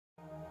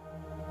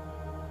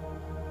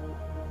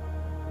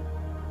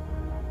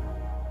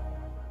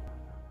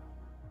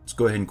Let's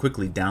go ahead and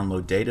quickly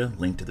download data.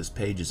 Link to this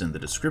page is in the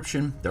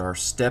description. There are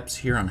steps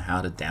here on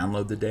how to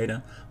download the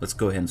data. Let's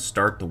go ahead and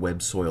start the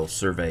web soil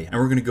survey, and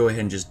we're going to go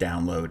ahead and just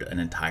download an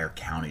entire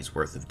county's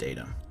worth of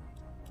data.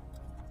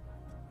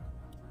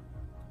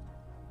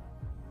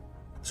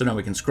 So now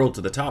we can scroll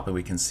to the top and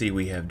we can see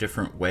we have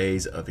different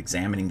ways of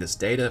examining this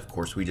data. Of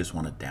course, we just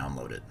want to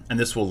download it. And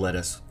this will let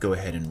us go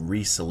ahead and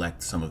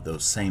reselect some of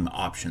those same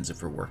options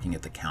if we're working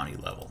at the county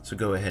level. So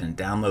go ahead and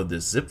download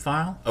this zip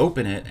file,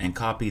 open it, and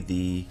copy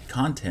the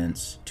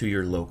contents to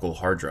your local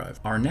hard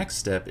drive. Our next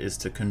step is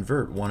to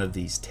convert one of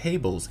these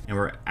tables, and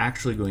we're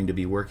actually going to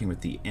be working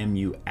with the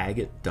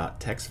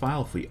muagate.txt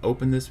file. If we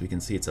open this, we can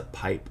see it's a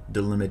pipe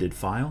delimited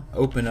file.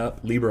 Open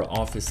up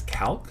LibreOffice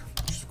Calc,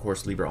 which is of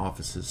course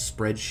LibreOffice's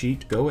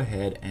spreadsheet. Go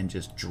ahead and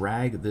just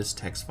drag this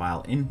text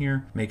file in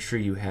here. Make sure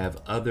you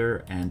have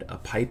other and a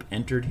pipe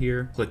entered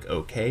here. Click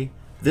OK.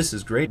 This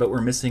is great, but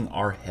we're missing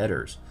our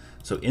headers.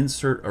 So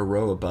insert a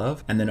row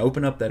above and then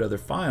open up that other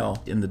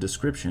file in the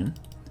description,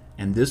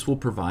 and this will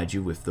provide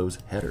you with those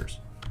headers.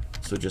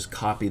 So just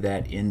copy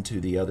that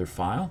into the other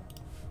file,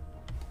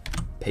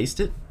 paste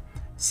it,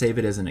 save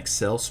it as an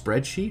Excel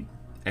spreadsheet.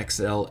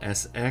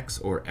 XLSX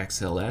or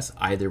XLS,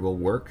 either will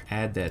work.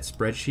 Add that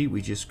spreadsheet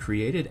we just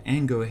created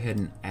and go ahead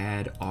and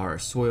add our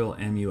soil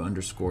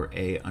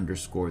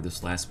mu_a_.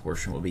 This last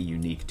portion will be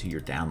unique to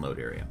your download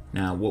area.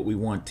 Now what we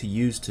want to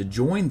use to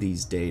join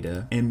these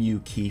data, mu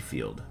key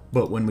field.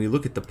 But when we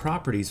look at the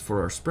properties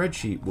for our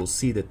spreadsheet, we'll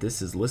see that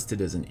this is listed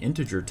as an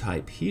integer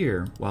type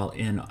here, while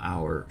in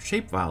our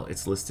shapefile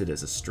it's listed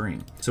as a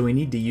string. So we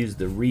need to use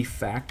the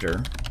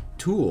refactor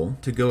tool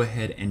to go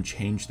ahead and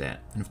change that.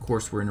 And of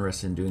course we're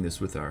interested in doing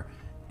this with our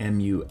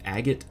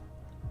muagate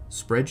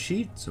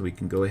spreadsheet, so we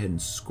can go ahead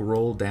and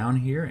scroll down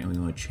here and we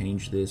want to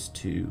change this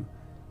to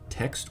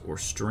text or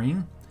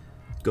string.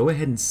 Go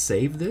ahead and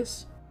save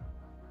this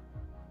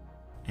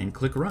and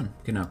click run.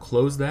 We can now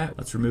close that.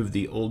 Let's remove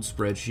the old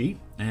spreadsheet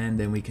and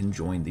then we can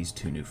join these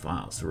two new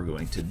files. So we're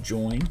going to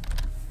join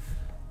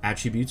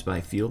attributes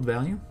by field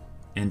value,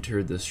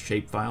 enter the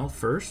shapefile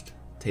first,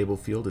 table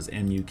field is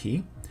mu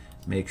key.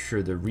 Make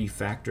sure the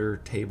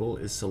refactor table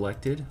is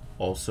selected,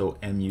 also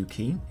mu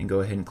key, and go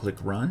ahead and click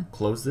run.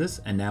 Close this,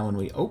 and now when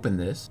we open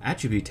this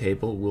attribute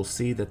table, we'll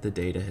see that the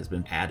data has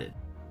been added.